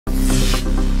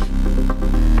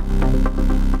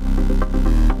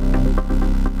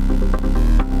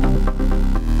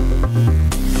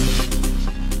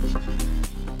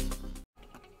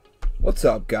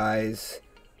What's up, guys?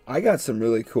 I got some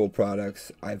really cool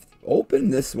products. I've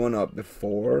opened this one up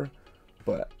before,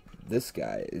 but this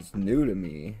guy is new to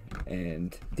me,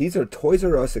 and these are Toys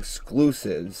R Us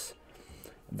exclusives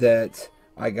that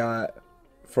I got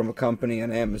from a company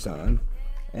on Amazon,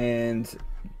 and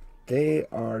they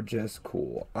are just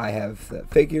cool. I have that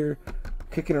figure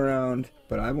kicking around,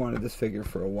 but I wanted this figure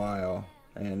for a while,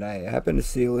 and I happened to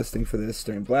see a listing for this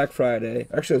during Black Friday.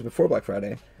 Actually, it was before Black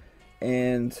Friday,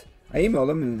 and I emailed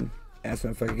them and asked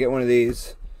them if I could get one of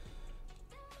these,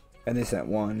 and they sent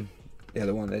one. The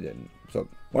other one they didn't, so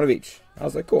one of each. I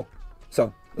was like, cool.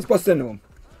 So let's bust into them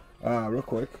real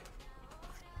quick.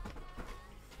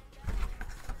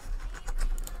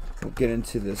 We'll get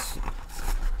into this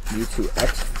Mewtwo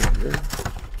X figure,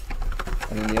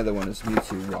 and then the other one is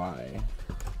Mewtwo Y.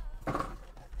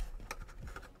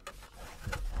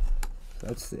 So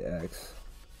that's the X.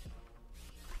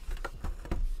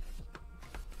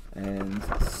 And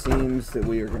it seems that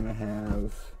we are going to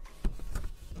have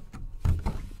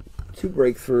 2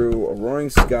 Breakthrough, a Roaring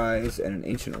Skies, and an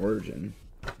Ancient Origin.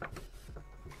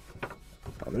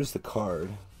 Oh, there's the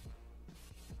card.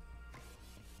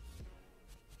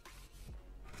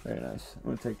 Very nice. I'm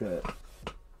going to take that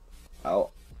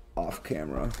out off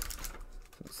camera so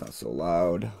it's not so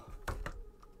loud.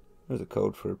 There's a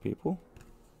code for people.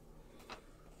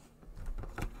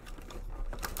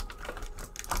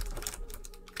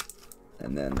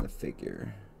 And then the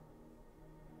figure.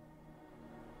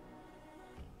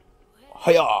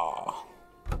 Hiya!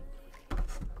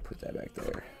 Put that back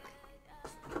there.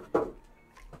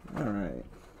 Alright.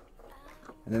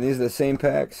 And then these are the same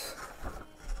packs.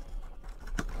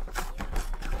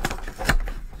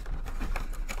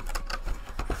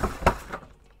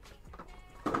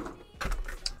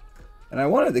 And I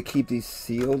wanted to keep these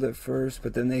sealed at first,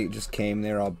 but then they just came,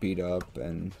 they were all beat up,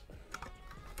 and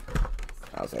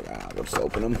I was like, we'll just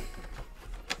open them.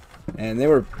 And they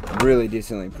were really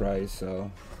decently priced,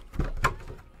 so.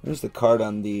 There's the card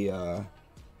on the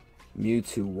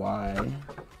Mewtwo Y.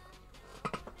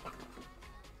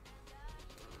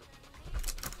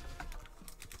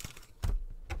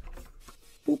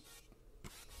 Boop.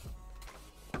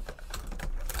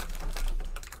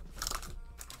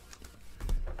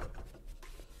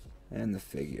 And the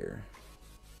figure.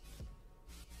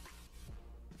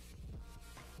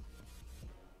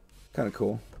 Kind of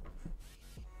cool.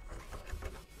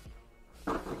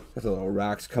 Got the little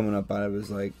rocks coming up out of his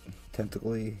like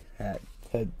tentacly head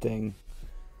thing.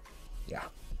 Yeah.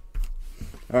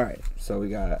 All right, so we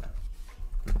got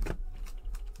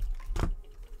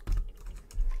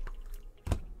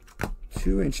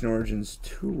two Ancient Origins,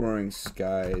 2 Roaring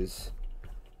Skies,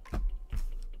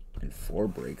 and 4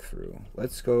 Breakthrough.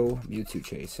 Let's go Mewtwo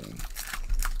chasing.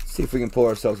 Let's see if we can pull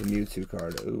ourselves a Mewtwo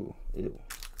card. Ooh, ew.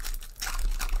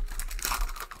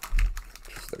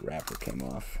 Just the wrapper came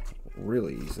off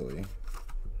really easily.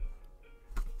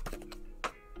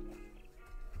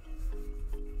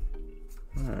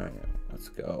 Alright, let's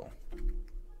go.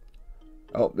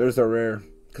 Oh, there's our rare,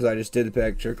 because I just did the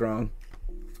pack trick wrong.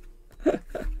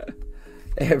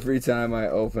 Every time I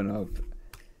open up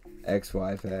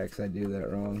XY packs, I do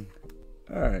that wrong.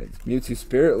 Alright, it's Mewtwo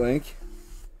Spirit Link.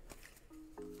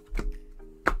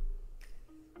 Oh,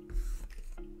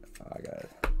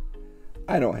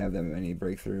 I don't have that many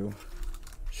Breakthrough.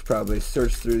 Should probably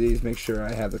search through these, make sure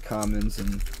I have the commons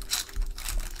and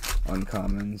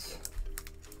uncommons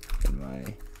in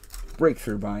my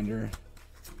Breakthrough binder.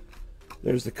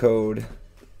 There's the code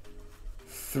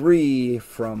 3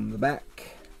 from the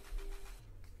back.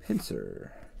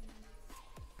 Pinsir,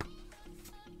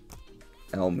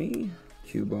 Elmi,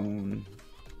 Cubone.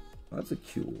 Oh, that's a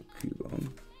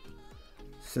Cubone.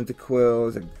 Cyndaquil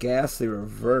is a Ghastly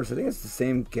reverse. I think it's the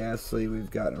same Ghastly we've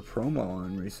gotten a promo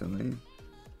on recently.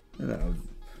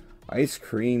 Ice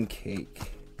cream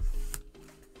cake.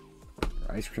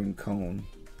 Or ice cream cone.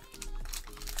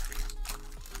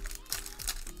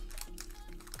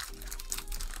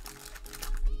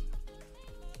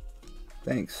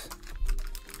 Thanks.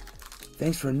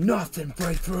 Thanks for nothing,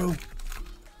 Breakthrough.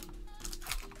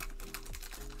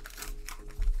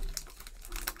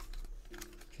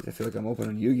 Jeez, I feel like I'm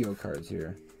opening Yu-Gi-Oh cards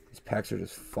here. These packs are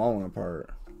just falling apart.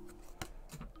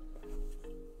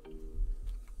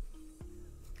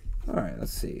 Alright,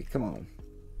 let's see. Come on.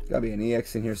 Gotta be an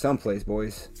EX in here someplace,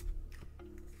 boys.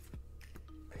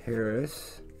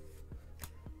 Paris.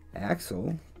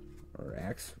 Axel. Or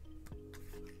Axe.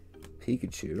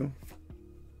 Pikachu.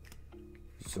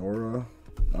 Zora.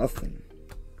 Nothing.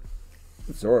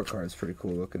 The Zora card's pretty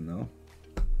cool looking, though.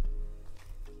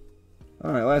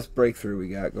 Alright, last Breakthrough we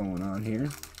got going on here.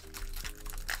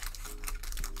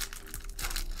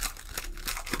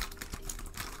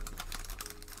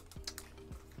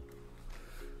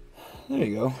 There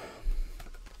you go.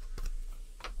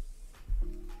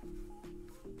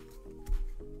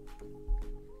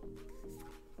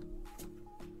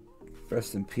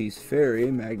 Rest in peace, Fairy,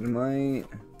 Magnemite,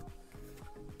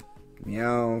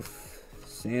 Meowth,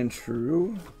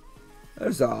 Sandshrew.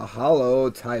 There's a hollow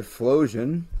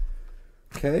Typhlosion.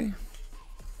 Okay.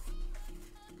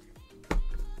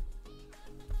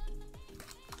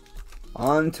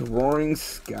 On to Roaring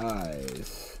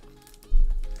Skies.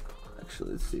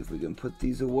 Actually, let's see if we can put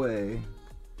these away.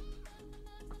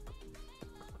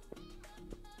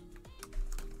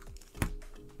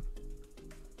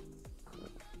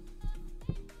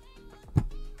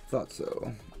 Thought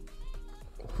so.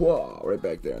 Whoa, right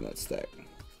back there in that stack.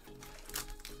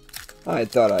 I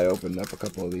thought I opened up a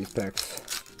couple of these packs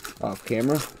off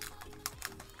camera.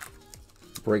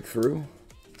 Breakthrough.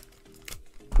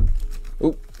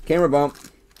 Oop, camera bump.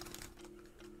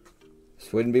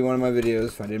 This wouldn't be one of my videos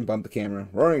if I didn't bump the camera.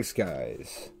 Roaring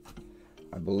Skies.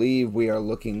 I believe we are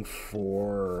looking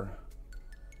for...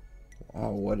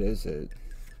 Oh, what is it?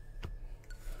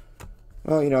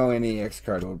 Well, you know, any EX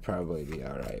card would probably be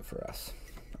alright for us.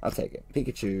 I'll take it.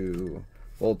 Pikachu,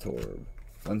 Voltorb,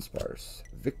 Dunsparce,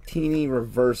 Victini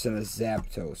Reverse, and a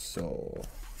Zapdos Soul.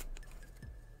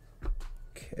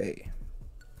 Okay.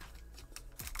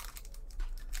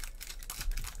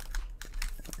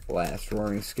 Last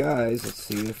Roaring Skies. Let's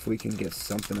see if we can get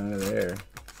something out of there.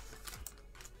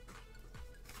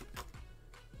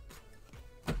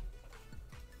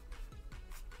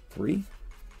 Three.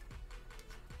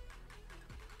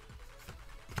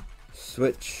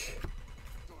 Switch.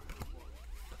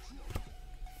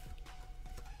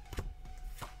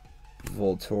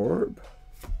 Voltorb.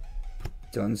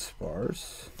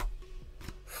 Dunsparce.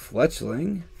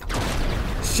 Fletchling.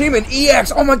 Shaman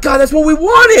EX! Oh my god, that's what we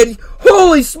wanted!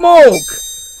 Holy smoke!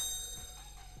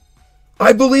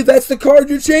 I believe that's the card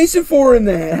you're chasing for in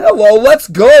there. Hello, let's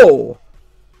go!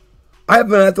 I'm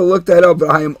gonna have to look that up, but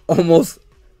I am almost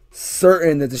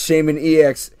certain that the Shaman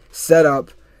EX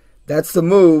setup, that's the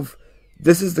move.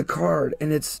 This is the card,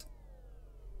 and it's...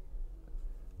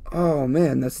 Oh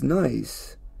man, that's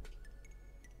nice.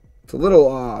 It's a little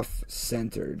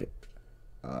off-centered.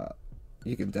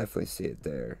 You can definitely see it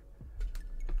there.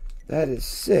 That is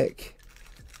sick.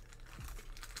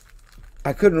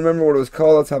 I couldn't remember what it was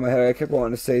called off the top of my head. I kept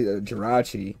wanting to say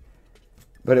Jirachi,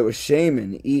 but it was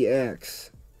Shaman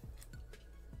EX.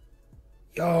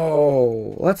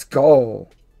 Yo, let's go.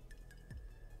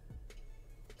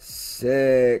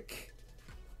 Sick.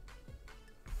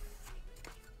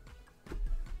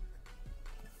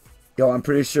 Yo, I'm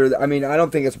pretty sure that, I mean, I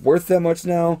don't think it's worth that much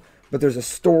now, but there's a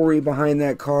story behind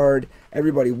that card.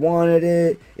 Everybody wanted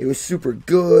it. It was super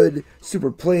good,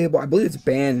 super playable. I believe it's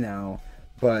banned now,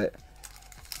 but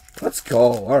let's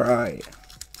go. All right.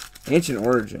 Ancient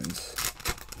Origins.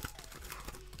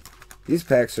 These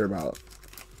packs are about,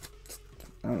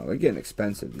 I don't know, they're getting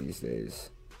expensive these days.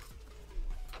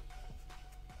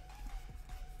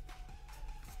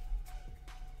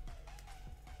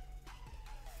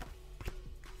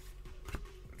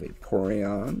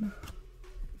 Vaporeon,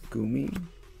 Gumi,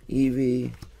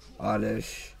 Eevee,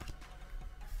 Oddish,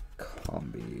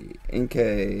 Combi,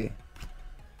 Inkay,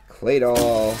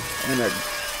 Claydol, and a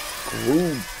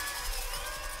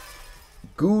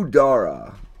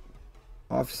Gudara.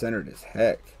 Off-centered as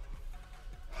heck.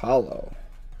 Hollow.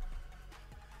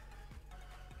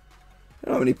 I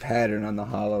don't have any pattern on the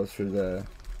hollows for the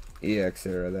EX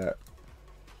era. That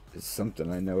is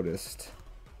something I noticed.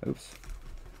 Oops.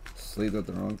 Sleeved with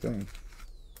the wrong thing.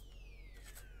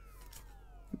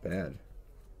 Bad.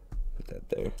 Put that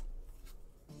there.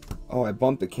 Oh, I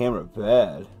bumped the camera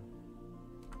bad.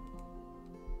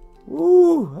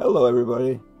 Woo! Hello,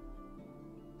 everybody.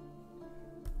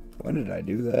 When did I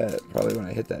do that? Probably when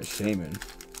I hit that Shaman.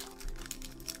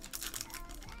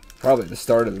 Probably the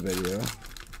start of the video.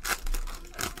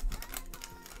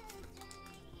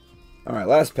 Alright,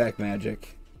 last pack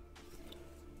magic.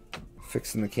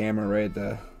 Fixing the camera right at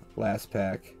the last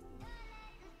pack.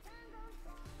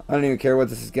 I don't even care what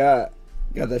this has got.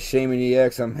 Got the Shaman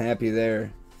EX, I'm happy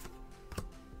there.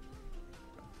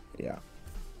 Yeah.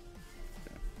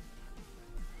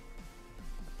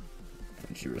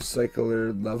 Energy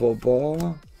Recycler, Level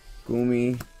Ball,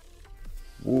 Gumi,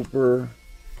 Wooper,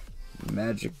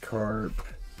 Magikarp,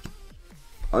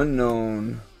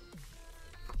 Unknown.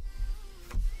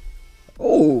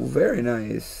 Oh, very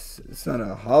nice. It's not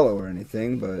a hollow or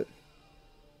anything, but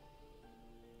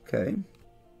okay.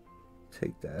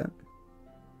 Take that.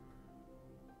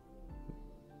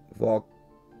 Volcarna.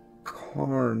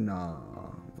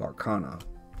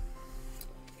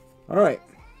 Alright.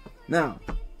 Now,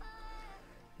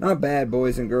 Not bad,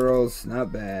 boys and girls.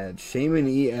 Not bad. Shaman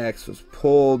EX was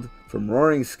pulled from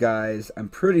Roaring Skies. I'm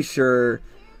pretty sure,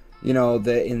 you know,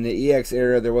 that in the EX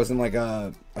era there wasn't like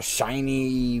a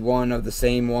shiny one of the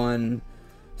same one.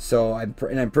 So I'm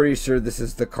pretty sure this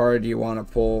is the card you want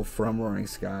to pull from Roaring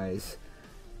Skies.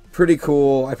 Pretty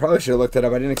cool. I probably should have looked that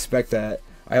up. I didn't expect that.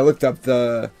 I looked up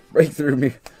the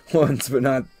Breakthrough ones, but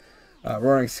not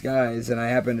Roaring Skies, and I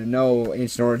happen to know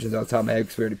Ancient Origins off the top of my head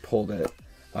because we already pulled it.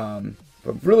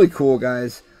 But really cool,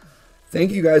 guys. Thank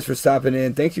you guys for stopping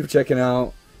in. Thank you for checking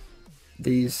out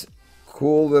these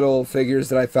cool little figures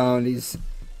that I found. These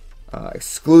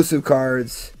exclusive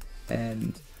cards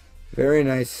and very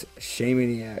nice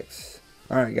Shaman EX.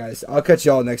 Alright, guys. I'll catch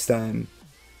y'all next time.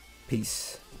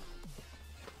 Peace.